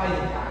and surprise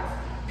attacks,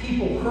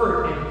 people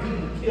hurt and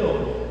people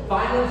killed,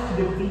 violence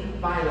to defeat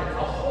violence,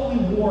 a holy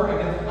war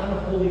against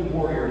unholy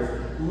warriors,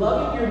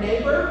 loving your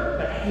neighbor,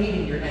 but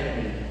hating your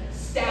enemy.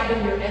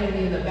 Stabbing your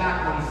enemy in the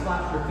back when he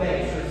slaps your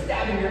face, or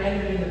stabbing your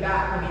enemy in the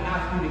back when he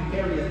asks you to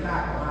carry his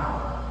back.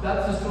 Wow.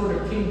 That's the sort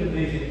of kingdom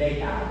vision they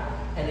have.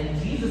 And in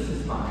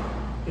Jesus' mind,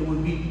 it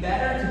would be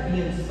better to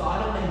be in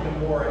Sodom and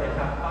Gomorrah and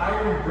have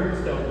fire and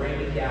brimstone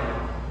raining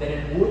down than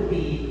it would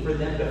be for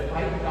them to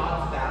fight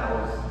God's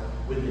battles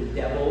with the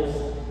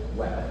devil's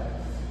weapons.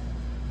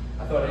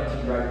 I thought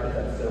N.T. Wright put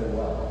that so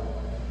well.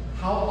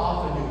 How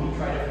often do we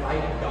try to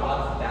fight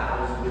God's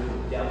battles with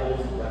the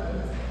devil's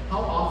weapons? How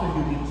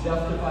often do we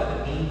justify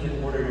the means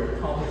in order to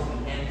accomplish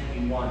the end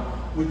we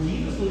want? Would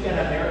Jesus look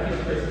at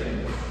American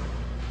Christians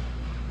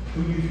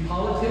who use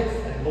politics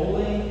and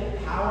bullying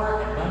and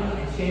power and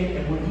money and shame,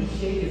 and would he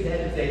shake his head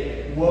and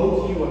say,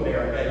 woe to you,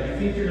 America, you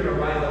think you're going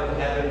to rise up to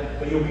heaven,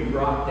 but you'll be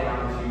brought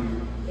down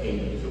to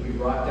Hades. You'll be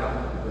brought down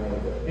to the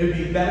grave. It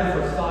would be better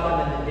for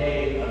Sodom in the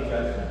day of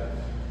judgment.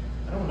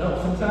 I don't know.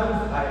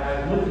 Sometimes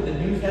I look at the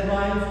news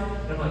headlines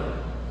and I'm like,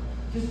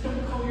 just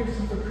don't call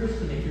yourself a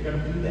Christian if you're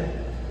going to do that.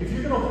 If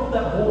you're going to hold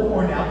that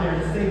bullhorn out there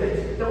and say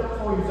that, don't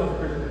call yourself a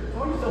Christian.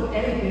 Call yourself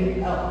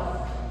anything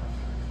else.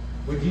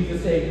 Would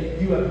Jesus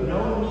say, you have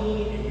known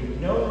me and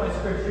you've known my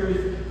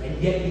scriptures,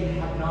 and yet you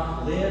have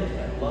not lived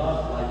and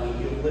loved like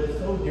me. You have lived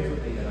so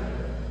differently than I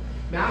did.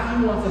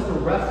 Matthew wants us to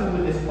wrestle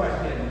with this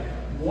question.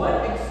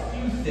 What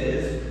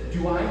excuses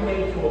do I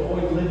make to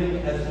avoid living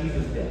as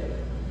Jesus did?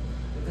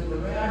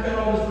 I've got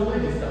all this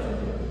religious stuff to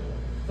do,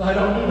 so I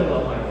don't need to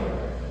love my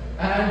neighbor.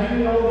 And I'm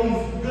doing all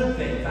these good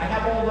things. I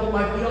have all of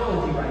my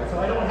theology right, so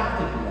I don't have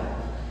to do that.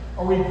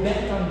 Are we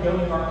bent on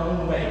going our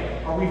own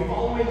way? Are we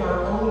following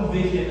our own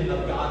vision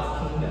of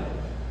God's kingdom?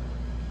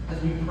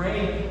 As we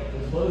pray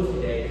and close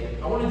today,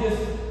 I want to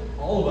just,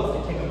 all of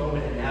us, to take a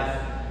moment and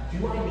ask,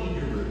 do I need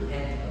to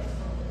repent of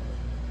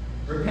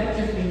something? Repent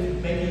just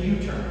means make a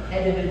U-turn,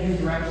 head in a new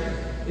direction.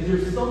 Is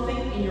there something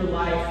in your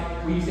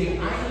life where you say,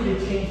 I need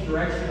to change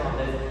direction on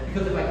this,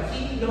 because if I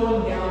keep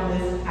going down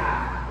this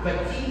path, if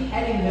I keep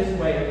heading this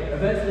way,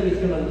 eventually it's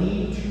going to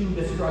lead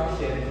to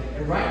destruction.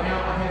 And right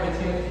now I have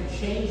a chance to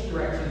change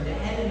direction, to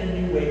head in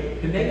a new way,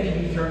 to make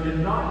a U-turn, to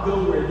not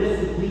go where this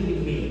is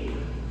leading me.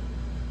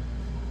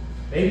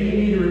 Maybe you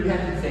need to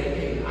repent and say,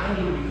 hey, I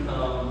need to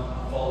become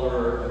a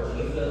follower of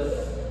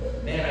Jesus.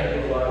 Man,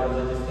 I do a lot of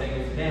religious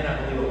things. Man,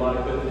 I believe a lot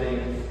of good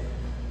things.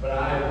 But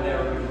I will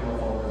never become a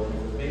follower of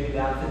Jesus. Maybe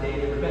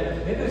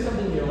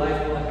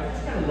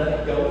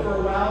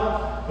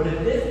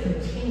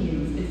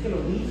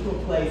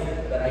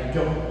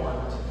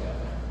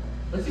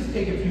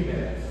just take a few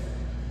minutes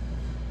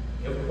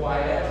of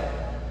quiet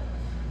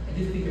and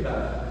just think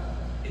about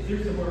it. Is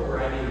there somewhere where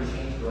I need to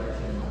change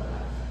direction in my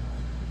life?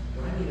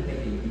 Do I need to make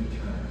a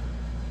U-turn?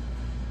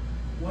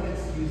 What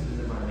excuses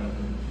am I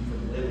making to keep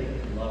from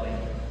living and loving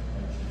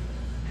like Jesus?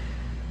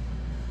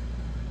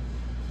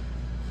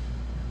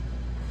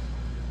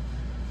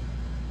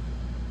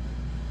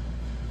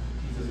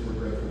 Jesus, we're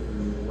grateful for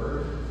your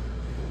word.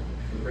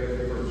 We're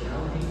grateful for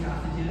challenging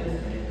passages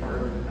and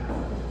encouraging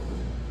passages.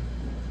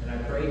 And I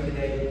pray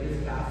today that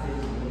this passage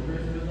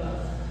lingers with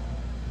us.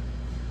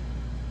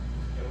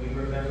 And we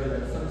remember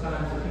that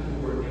sometimes the people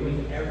who are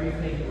doing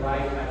everything right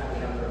actually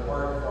have their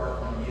heart far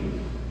from you.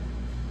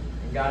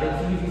 And God,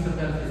 it's easy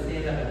sometimes to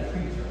stand up and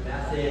preach a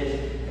message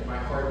and my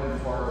heart be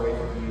far away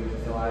from you. And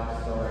so I'm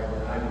sorry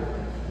that I would.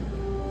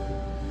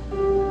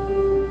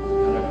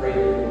 God, I pray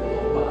that you will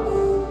help us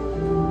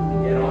to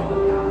get off the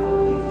path that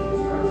leads to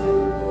destruction.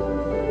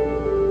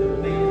 The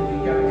things we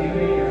kept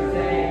doing or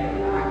saying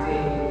or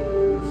acting,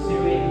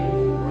 pursuing,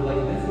 we're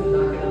like, this is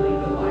not going to lead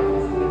to life.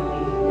 This is going to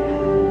lead to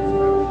death and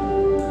destruction.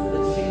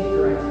 Let's change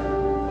direction.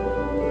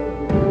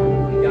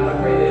 And God,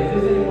 I pray that if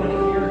there's anyone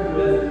here who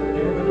has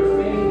never put their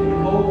faith and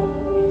hope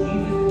in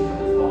Jesus to become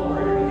his follower,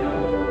 here we go.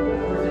 That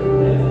person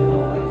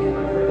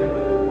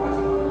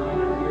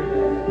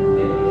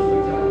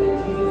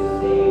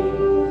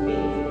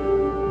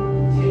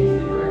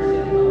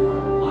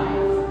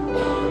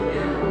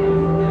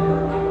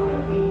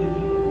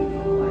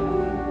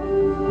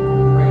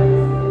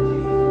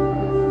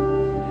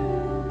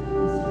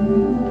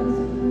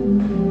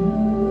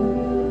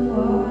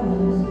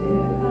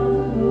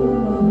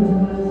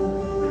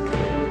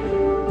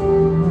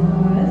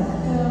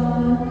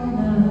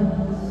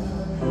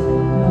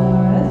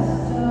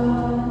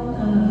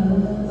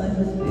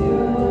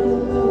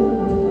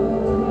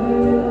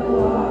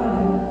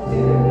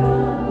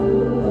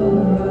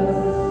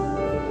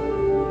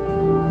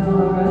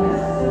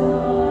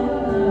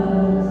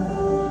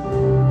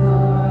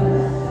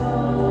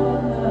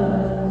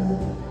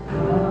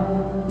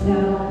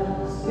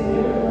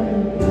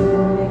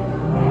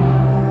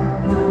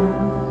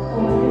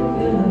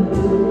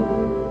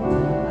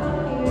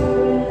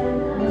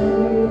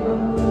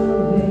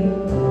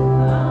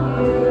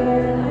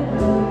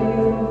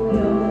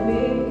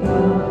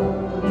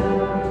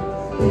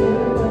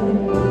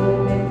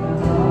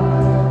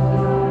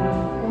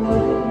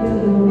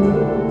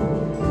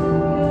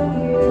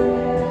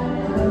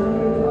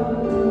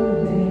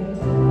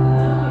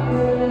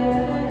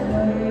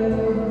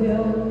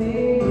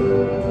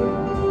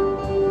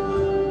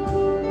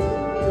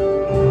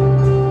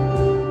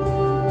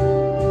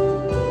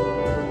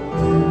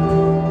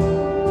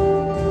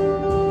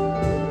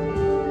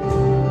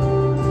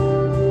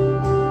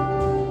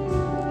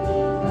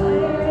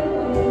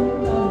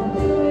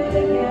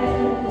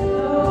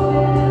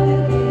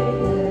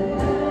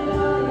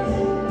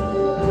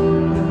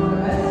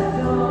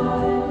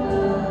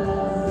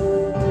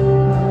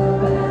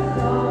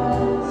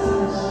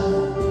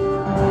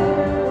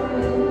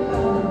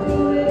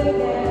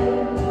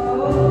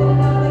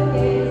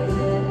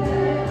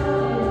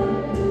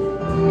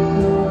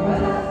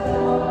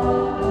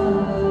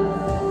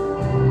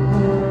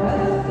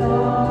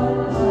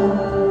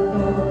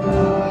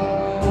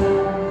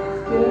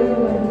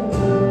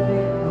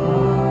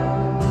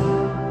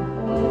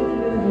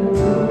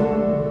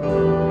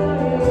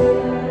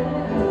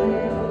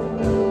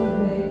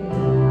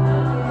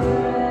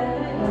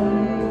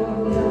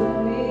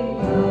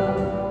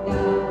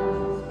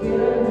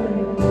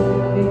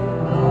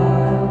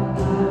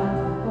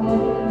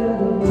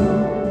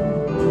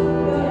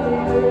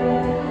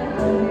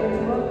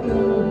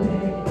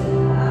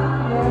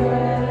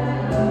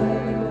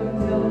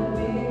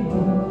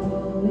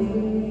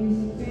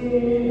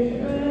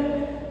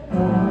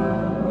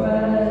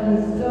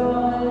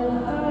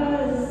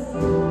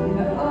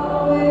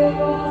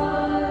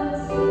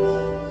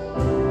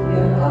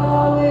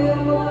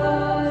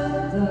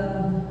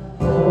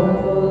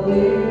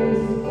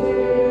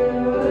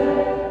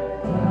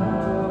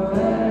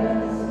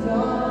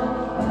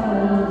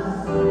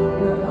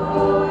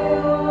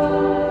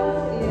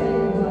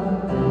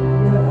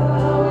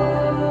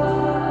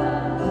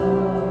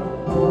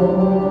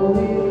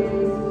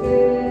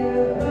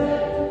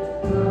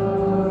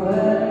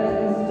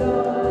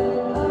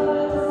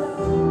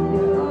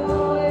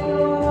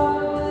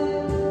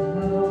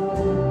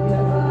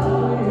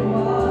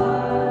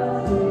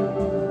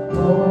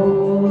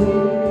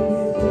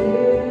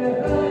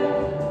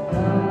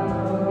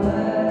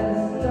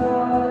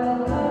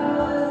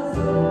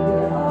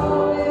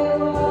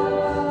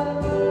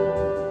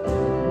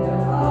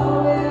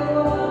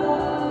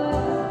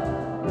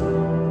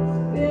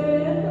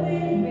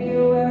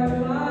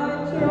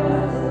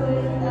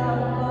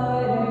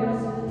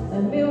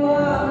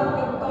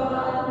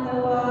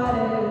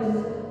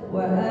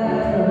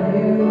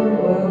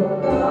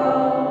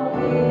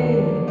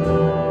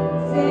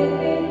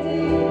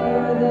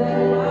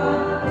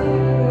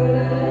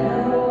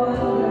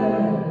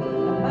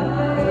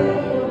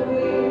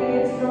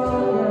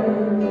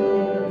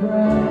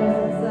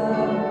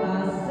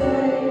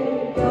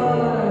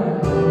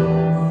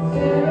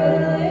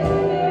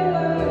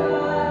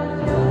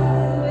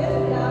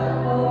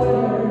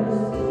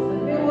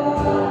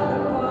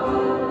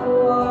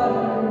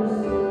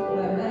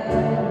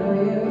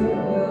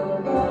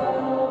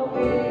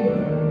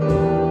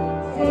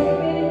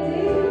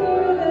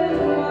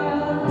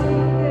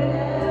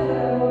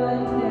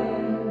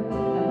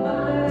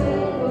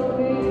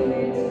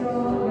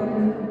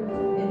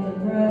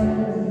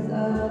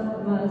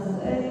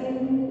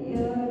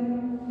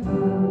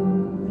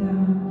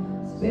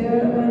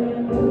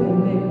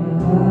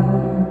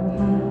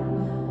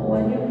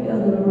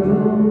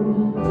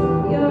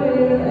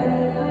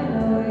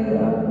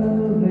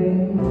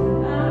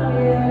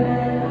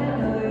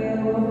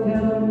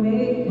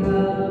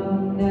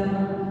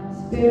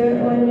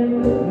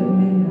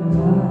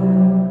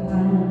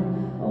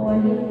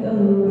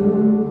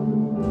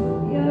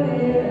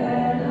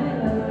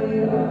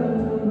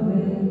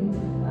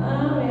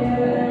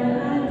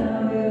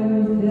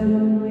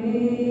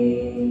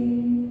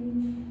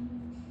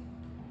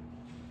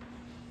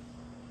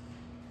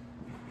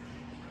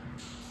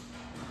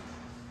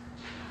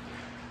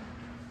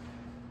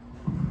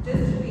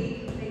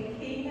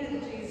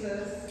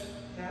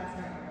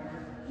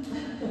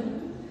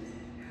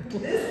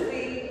This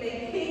week,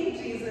 may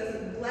King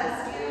Jesus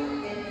bless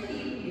you and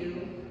keep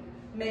you.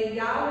 May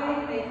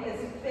Yahweh make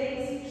his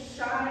face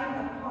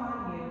shine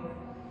upon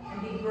you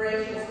and be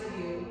gracious to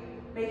you.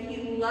 May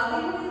he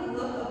lovingly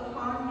look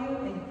upon you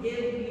and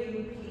give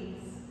you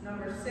peace.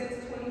 Numbers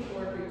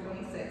 6:24 through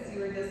 26.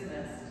 You are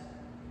dismissed.